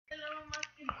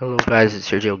Hello guys, it's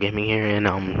Sergio Gaming here,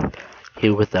 and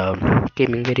here with a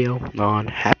gaming video on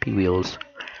Happy Wheels.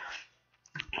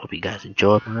 Hope you guys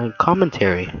enjoy my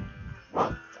commentary.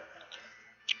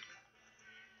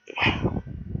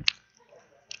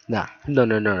 No,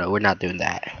 we're not doing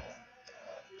that.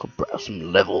 Go browse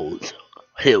some levels.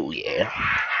 Hell yeah.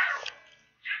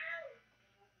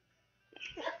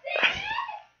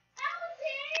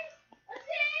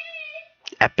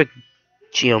 Epic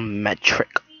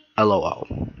Geometric. LOL.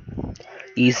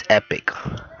 He's epic.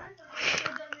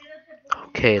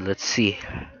 Okay, let's see.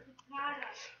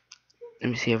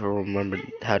 Let me see if I remember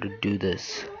how to do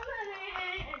this.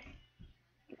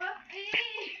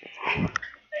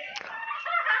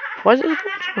 Why is it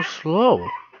so slow?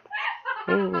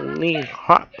 Holy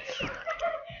hot.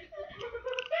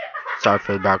 Sorry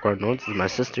for the background noise. This is my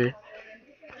sister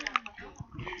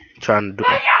trying to do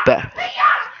her best,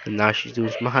 and now she's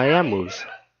doing some high moves.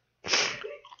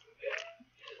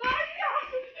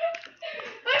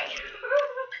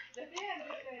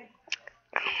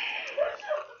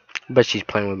 But she's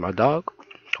playing with my dog.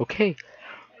 Okay,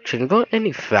 shouldn't go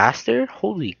any faster.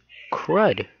 Holy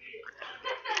crud!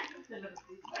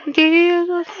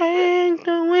 Jesus, take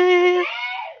the wheel.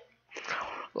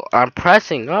 I'm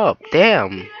pressing up.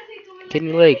 Damn. Can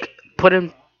you like put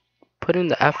in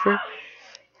the effort?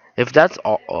 If that's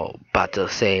all, oh, about to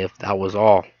say if that was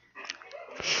all.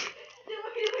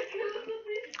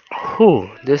 Whew,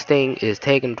 this thing is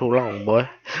taking too long, boy.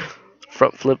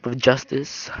 Front flip of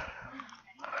justice.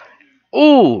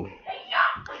 Ooh,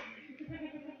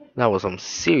 that was some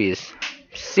serious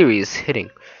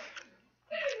hitting.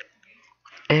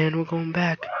 And we're going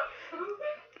back.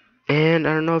 And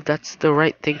I don't know if that's the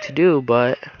right thing to do,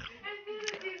 but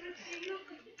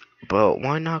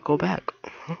why not go back?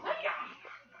 Huh?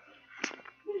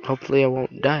 Hopefully I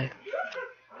won't die.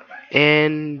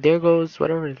 And there goes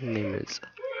whatever his name is.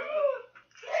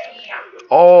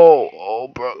 Oh,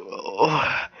 bro.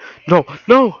 Oh.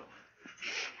 No.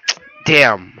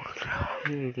 Damn.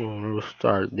 I'm gonna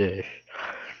start this.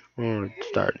 You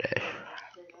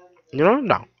know,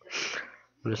 no. I'm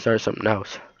gonna start something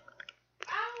else.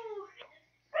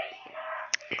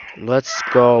 Let's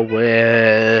go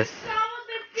with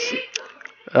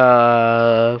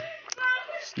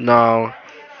no,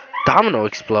 Domino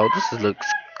Explode. Looks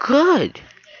good.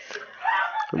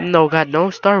 No, got no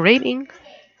star rating.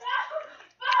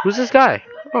 Who's this guy?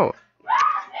 Oh,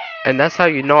 and that's how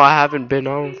you know I haven't been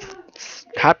on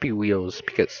Happy Wheels,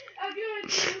 because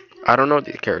I don't know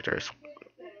these characters.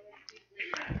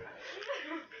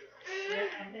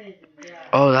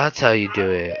 Oh, that's how you do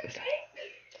it.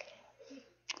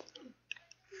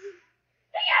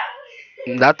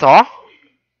 That's all?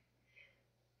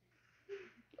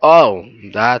 Oh,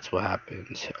 that's what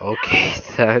happens. Okay,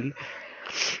 then.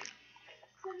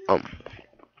 Let's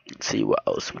see what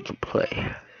else we can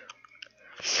play.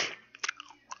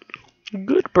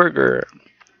 Good Burger.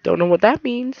 Don't know what that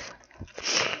means.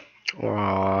 Oh,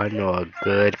 I know a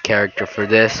good character for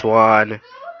this one.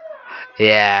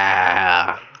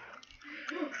 Yeah.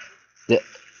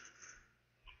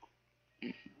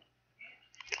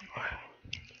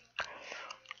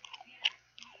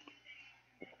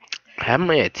 How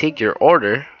may I take your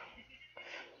order?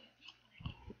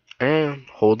 And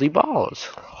holy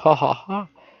balls. Ha ha ha.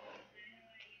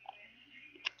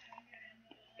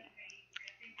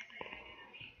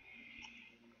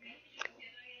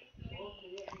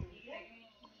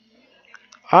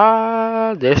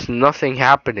 There's nothing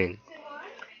happening.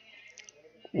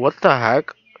 What the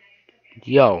heck?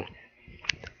 Yo,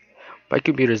 my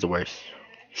computer's the worst.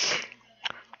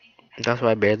 That's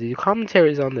why I barely do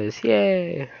commentaries on this.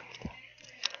 Yay!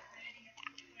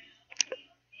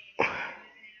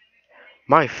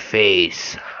 My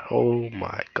face. Oh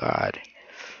my god.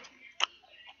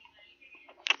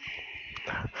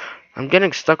 I'm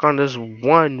getting stuck on this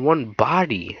one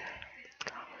body.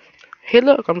 Hey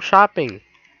look, I'm shopping.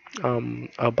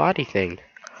 A body thing.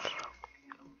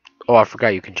 Oh, I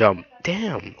forgot you could jump.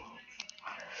 Damn.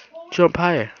 Jump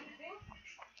higher.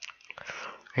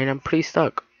 And I'm pretty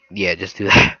stuck. Yeah, just do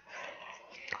that.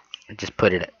 Just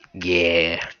put it.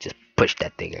 Yeah, just push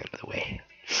that thing out of the way.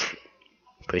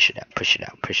 Push it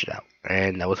out.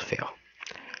 And that was a fail.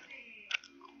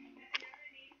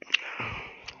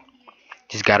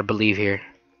 Just gotta believe here.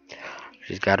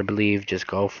 Just gotta believe. Just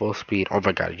go full speed. Oh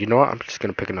my god. You know what? I'm just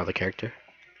gonna pick another character.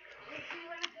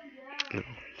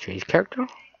 Change character?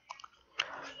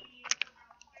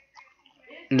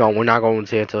 No, we're not going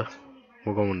Santa.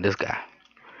 We're going with this guy.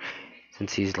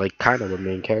 Since he's like kind of the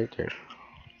main character.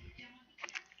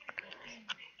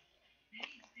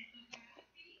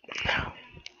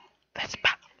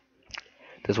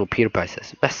 That's what Peter Pie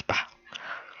says. Vespa.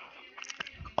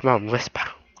 Come on,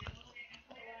 Vespa.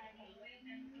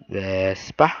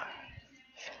 Vespa.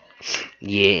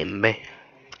 Yeah, man.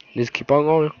 Just keep on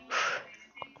going.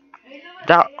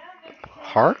 That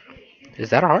heart? Is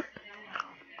that a heart?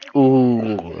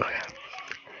 Ooh.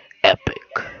 Epic.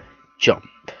 Jump.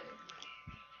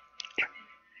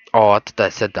 Oh, I thought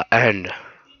that said the end.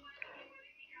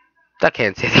 That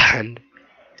can't say the end.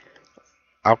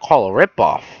 I'll call a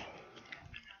ripoff.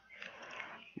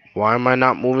 Why am I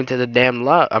not moving to the damn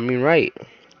left? I mean, right.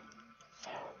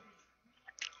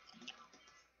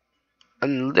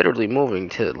 I'm literally moving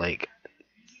to, like,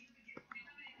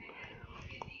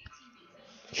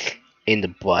 in the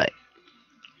butt.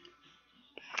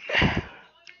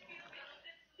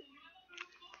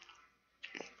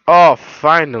 Oh,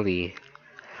 finally.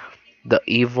 The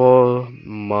Evil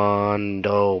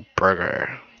Mondo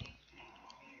Burger.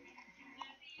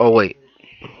 Oh, wait.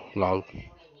 Lol.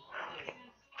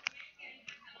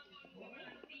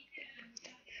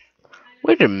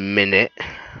 Wait a minute.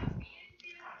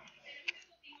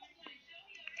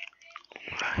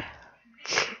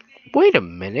 Wait a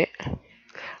minute.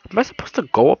 Am I supposed to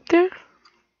go up there?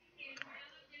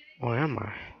 Or am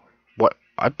I? What?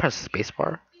 I pressed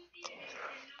spacebar?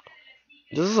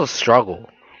 This is a struggle.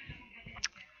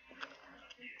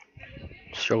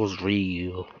 Struggle's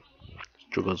real.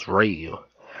 Struggle's real.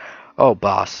 Oh,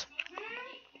 boss.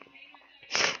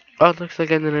 Oh, it looks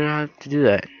like I didn't have to do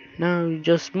that. No, you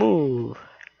just move.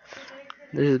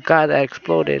 There's a guy that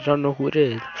exploded. I don't know who it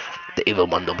is. The Evil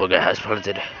Mondo Burger has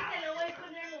planted.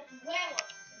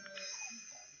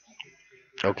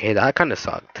 Okay, that kind of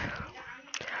sucked.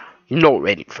 No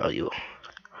rating for you.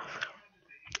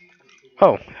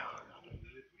 Oh.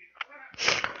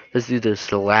 Let's do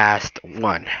this last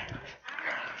one.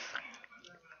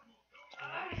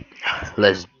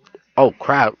 Let's. Oh,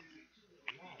 crap.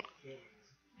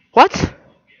 What?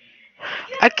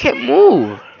 I can't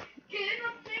move.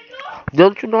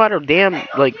 Don't you know how to damn,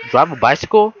 like, drive a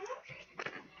bicycle?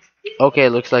 Okay,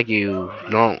 looks like you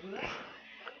don't.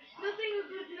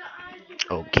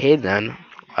 Okay, then.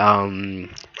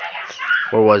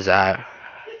 Where was that?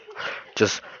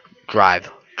 Just drive.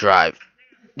 Drive.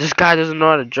 This guy doesn't know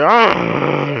how to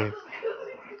drive.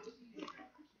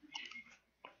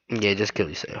 Yeah, just kill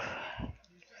yourself.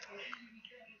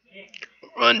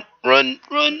 Run, run,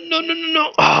 run. No, no, no,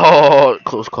 no. Oh,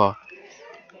 close call.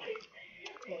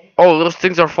 Oh, those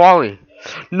things are falling.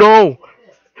 No.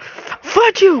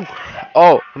 Fuck you.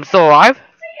 Oh, I'm still alive?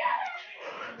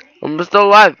 I'm still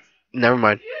alive. Never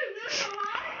mind.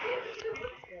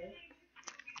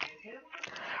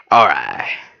 Alright.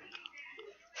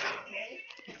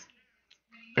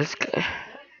 This guy,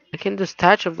 I can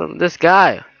detach from this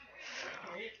guy.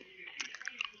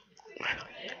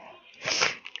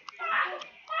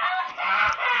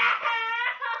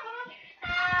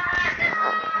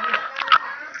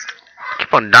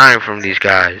 Keep on dying from these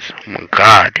guys. Oh my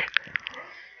god.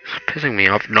 It's pissing me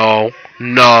off. No.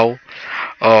 No.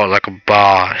 Oh, like a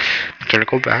boss. Can I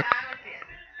go back?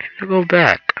 Can I go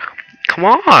back? Come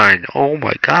on. Oh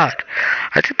my god.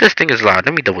 I think this thing is loud.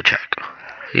 Let me double check.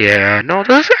 Yeah, no,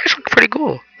 this is actually pretty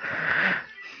cool.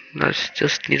 Let's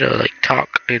just need to like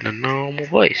talk in a normal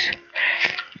voice.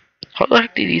 How the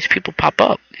heck did these people pop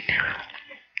up?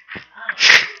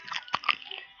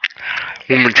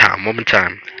 One more time, one more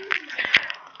time.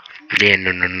 Yeah,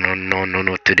 no, no, no, no, no,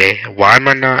 no, today. Why am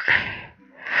I not?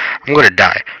 I'm gonna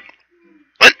die.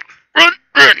 Run, run,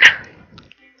 run.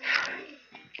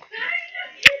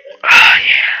 Oh,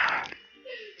 yeah.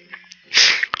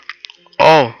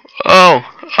 Oh, oh,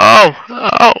 oh,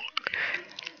 oh.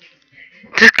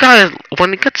 This guy,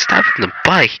 when he gets stabbed in the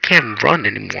butt, he can't run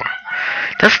anymore.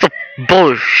 That's the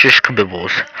bullshit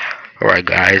kabibbles. Alright,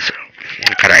 guys.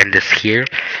 I gotta end this here.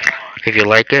 If you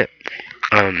like it,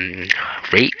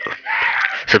 rate,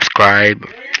 subscribe,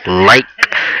 like,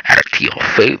 add it to your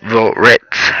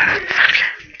favorites.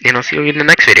 And I'll see you in the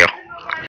next video.